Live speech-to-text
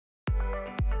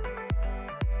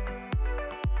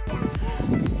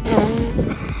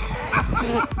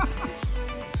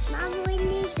Mom, we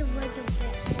need a little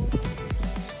bit.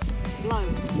 Blow.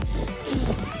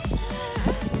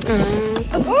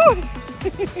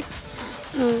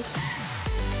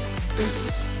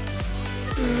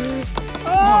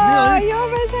 Oh, you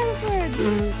almost had a friend.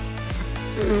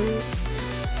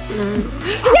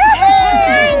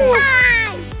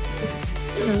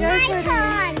 My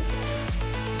turn!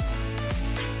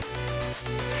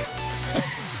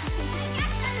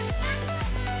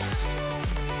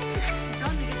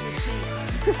 Time to get your seat.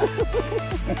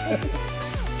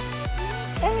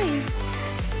 Hey,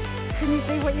 can you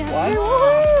see what you have What? to do?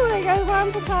 Woohoo! There goes one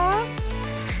for Papa.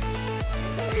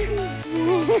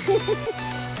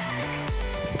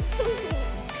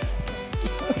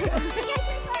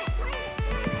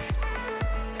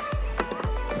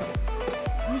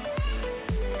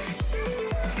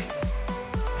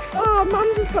 Oh, Mum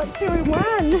just got 2 in 1.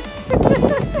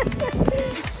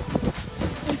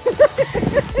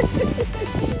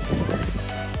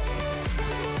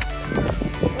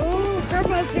 Oh,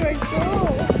 Grandma's doing cool.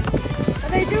 Are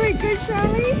they doing good,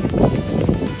 Charlie?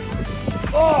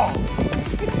 Oh!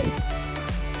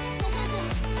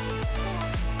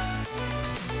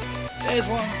 There's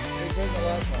one. There's the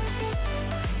last one.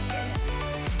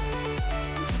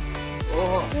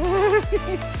 Oh!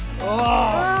 Oh!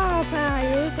 Oh, Pa,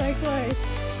 you were so close.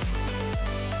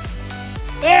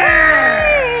 Yeah!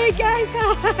 Hey, go, Pa!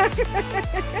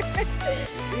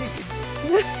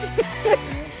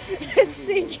 It's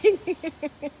sinking.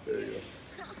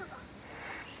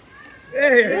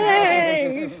 There you go.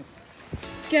 Hey!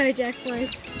 Go, Jack,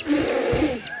 please.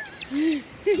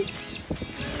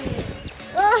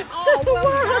 Oh, well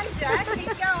done, Jack. Keep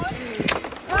going.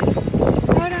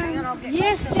 Hold on.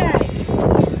 Yes, Jack.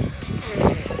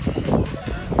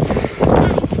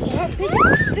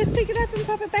 Just pick it up and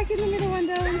pop it back in the middle one,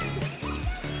 darling.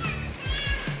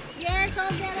 Yes,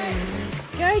 I'll get it.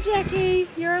 Go, Jackie.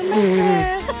 You're almost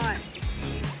there. Right.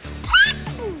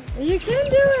 You can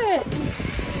do it.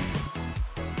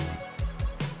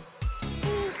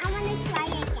 I want to try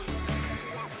again.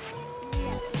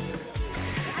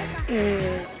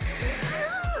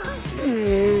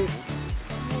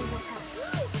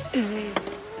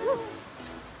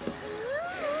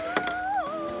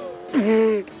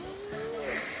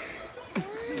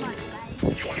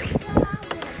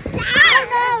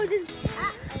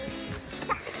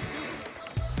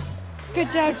 Good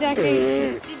job, Jackie.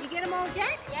 Did you get them all,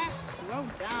 Jack? Yes. Well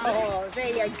done. Oh, there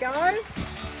you go.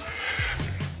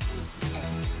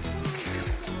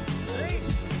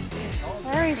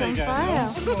 Harry's on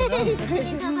fire.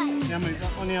 Now move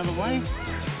that one the other way.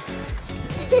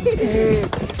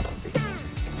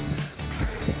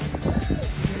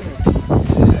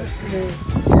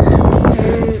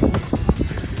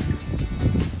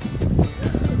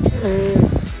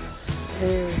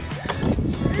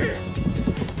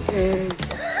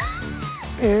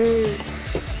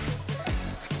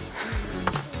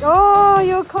 Oh,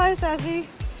 you're close, Azzy.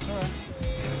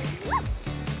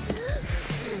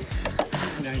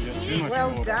 Now you got too much Well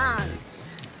water. done.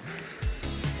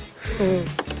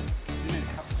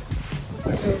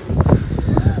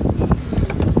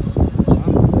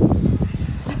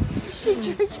 She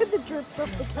drinking the drips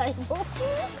off the table.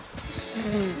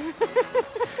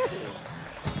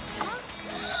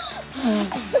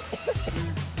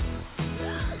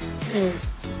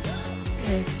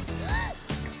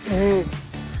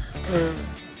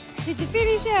 Did you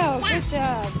finish, Elle? Good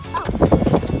job.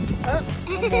 Oh,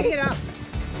 pick it up.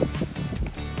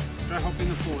 Go hop in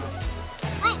the foil.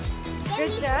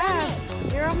 Good job.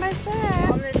 You're almost there.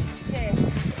 On the chair.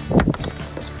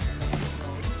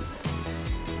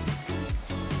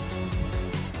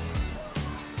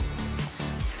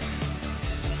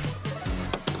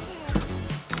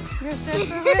 You're so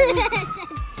ready.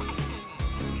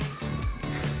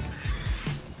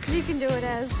 You can do it,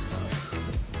 Az.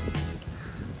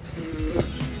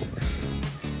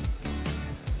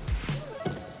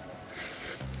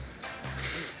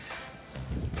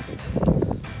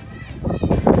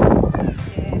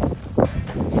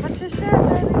 Watch your shirt,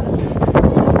 baby.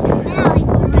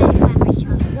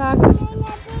 Yeah, good.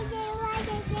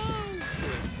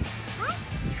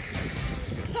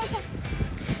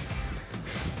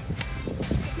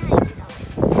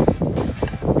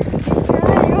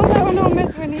 Alright, all that one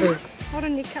almost went in. Hold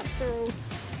on, your cups are all.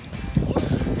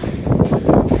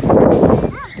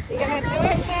 You gonna do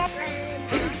it, Chef?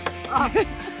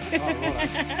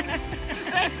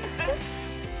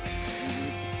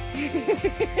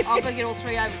 I've got to get all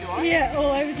three over, do I? Yeah,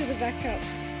 all over to the back cup.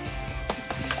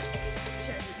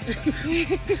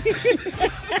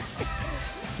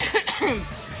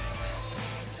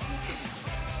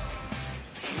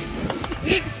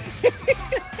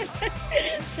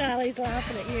 Charlie's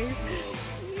laughing at you.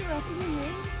 You're laughing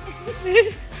at me.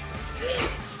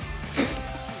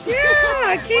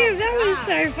 Yeah, Kim, that was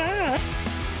so fast.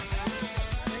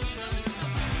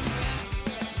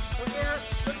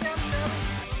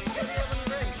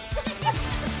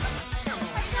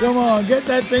 Come on, get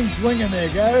that thing swinging there,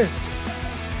 go.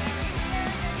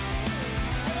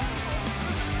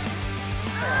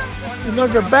 You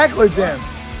knock it backwards then.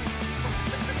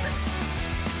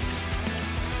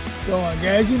 Come on,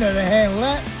 guys, you know how to handle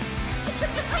that.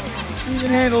 You can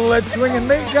handle that swinging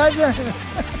meat, can't you?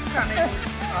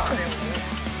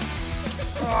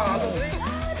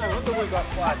 No wonder we got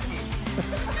quiet kids.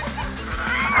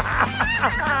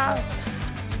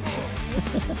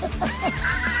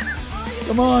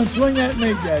 Come on, swing that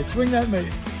meat, guys. Swing that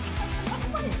meat.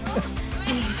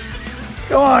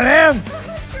 Come on, Em.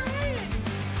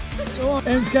 Come on,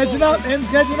 Em's catching up. Em's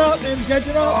catching up. Em's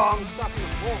catching up. Oh, I'm stuck in the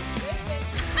fork.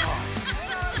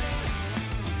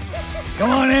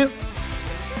 Come on, Em.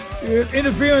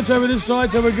 Interference over this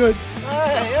side, so we're good.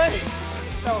 Hey.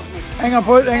 That was me. Hang on,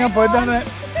 put. Hang on, put. Done that.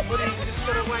 But you just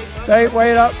gotta wait. Stay.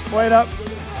 Wait up. Wait up.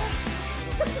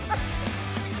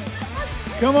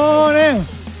 Come on, Em.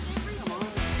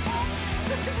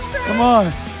 Come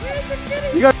on.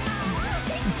 You got.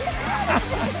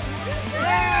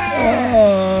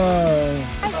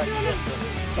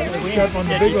 Strap on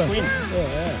the big one. Yeah.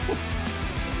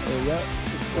 There you go.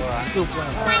 Still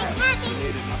playing.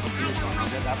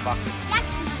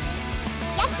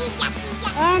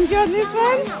 Do you want this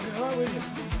one?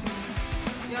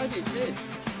 Yeah, I do too.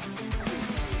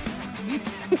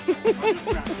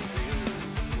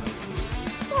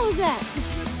 What was that?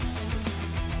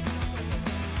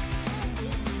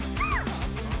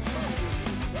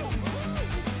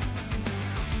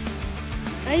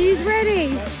 Are you ready?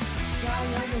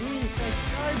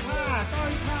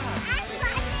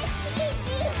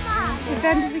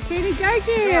 Defend the zucchini, go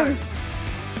Kim!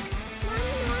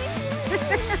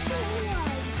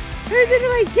 Who's in the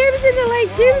lead? Kim's in the lead,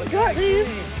 Kim's got this!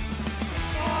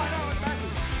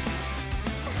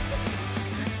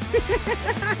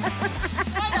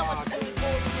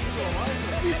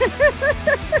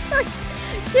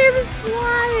 Kim's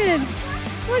flying!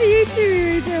 What are you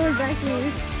two doing back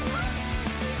here?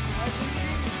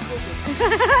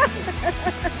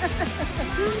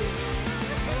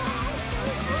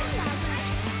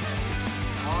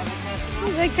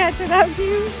 They're catching up to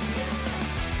you.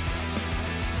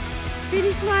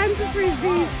 Finish lines of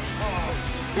frisbees.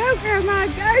 Go, Grandma,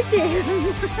 go, Kim.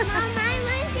 Mom, I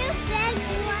want to beg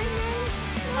one.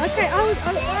 Okay, I'll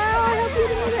help you in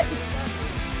a minute.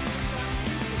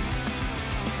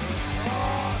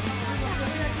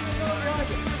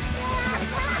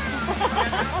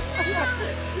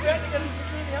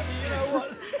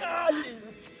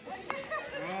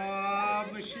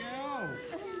 Michelle.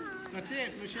 That's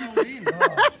it. Michelle's in.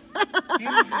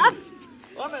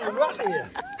 I'm in a rut here.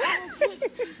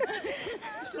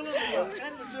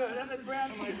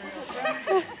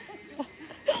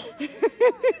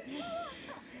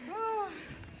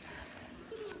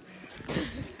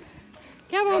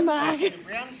 Come on, Mark.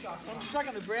 I'm stuck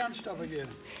in the brown stuff again.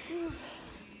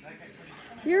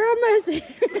 You're almost there.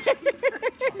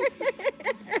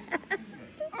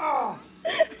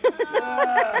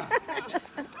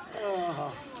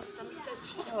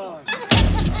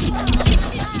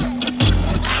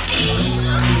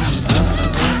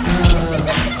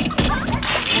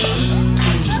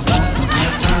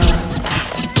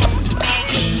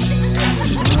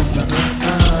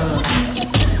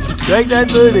 Take that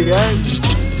booty, guys.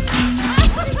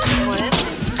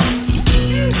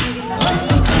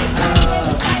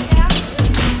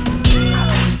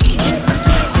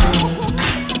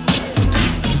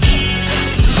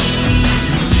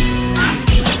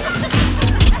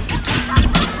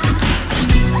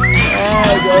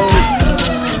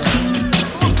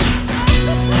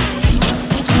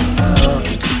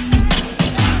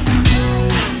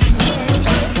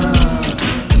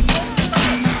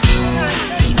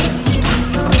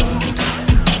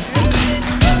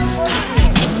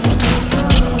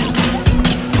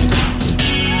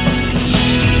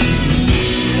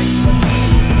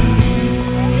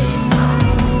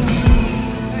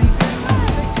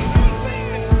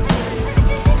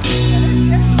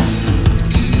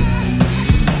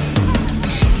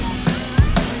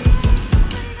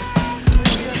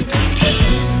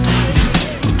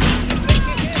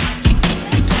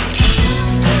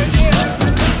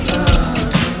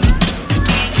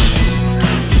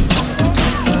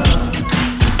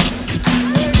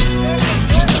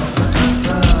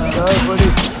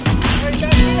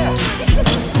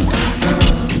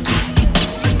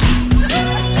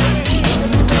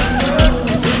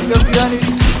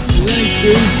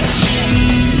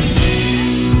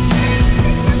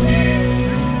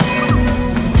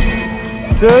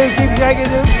 2, keep shaking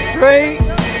it. 3.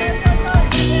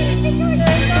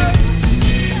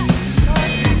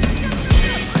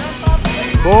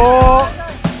 4,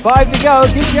 5 to go.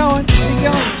 Keep going. Keep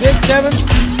going. 6, 7.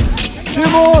 2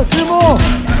 more. 2 more.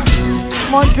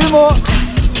 Come on, 2 more.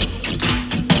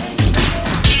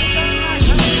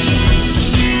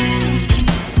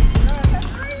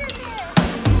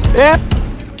 Yep.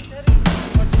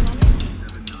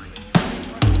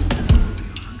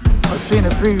 I've seen a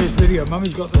previous video.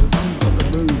 Mummy's got the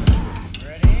moves.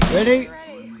 Ready?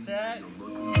 Set.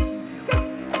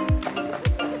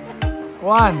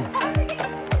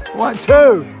 1,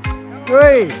 2,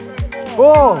 3,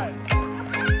 4.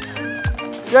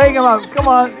 Shake him up. Come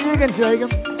on, you can shake him.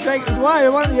 Shake him.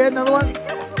 One. Yeah, another one.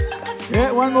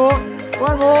 Yeah, one more.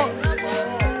 One more.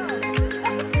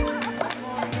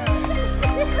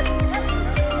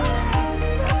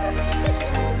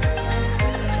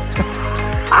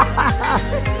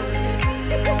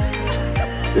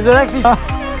 Is it actually?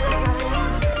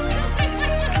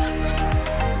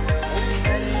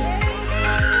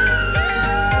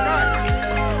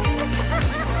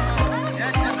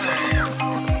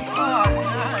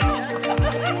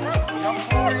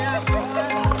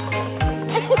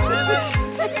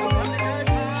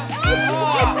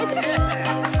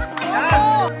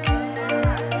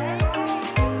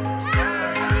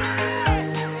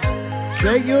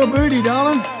 Shake your booty,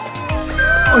 darling.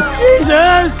 Oh,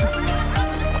 Jesus!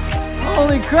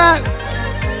 Holy crap!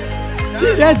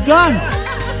 See, that's done.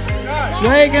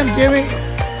 Shake him, Jimmy.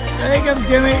 Shake him,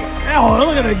 Jimmy. Oh,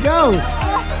 look at it go.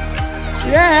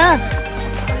 Yeah.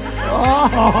 Oh.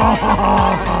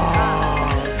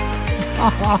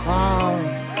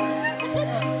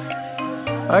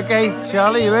 Okay,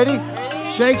 Charlie, you ready?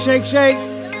 Shake, shake, shake.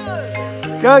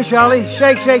 Go, Charlie.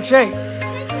 Shake, shake, shake.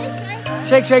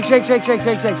 Shake, shake, shake, shake, shake,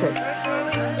 shake, shake, shake.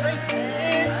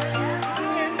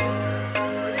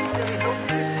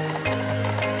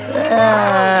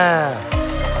 Yeah.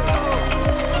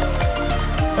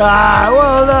 Ah,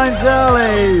 well done,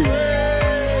 Charlie.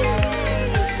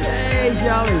 Hey,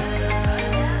 Charlie.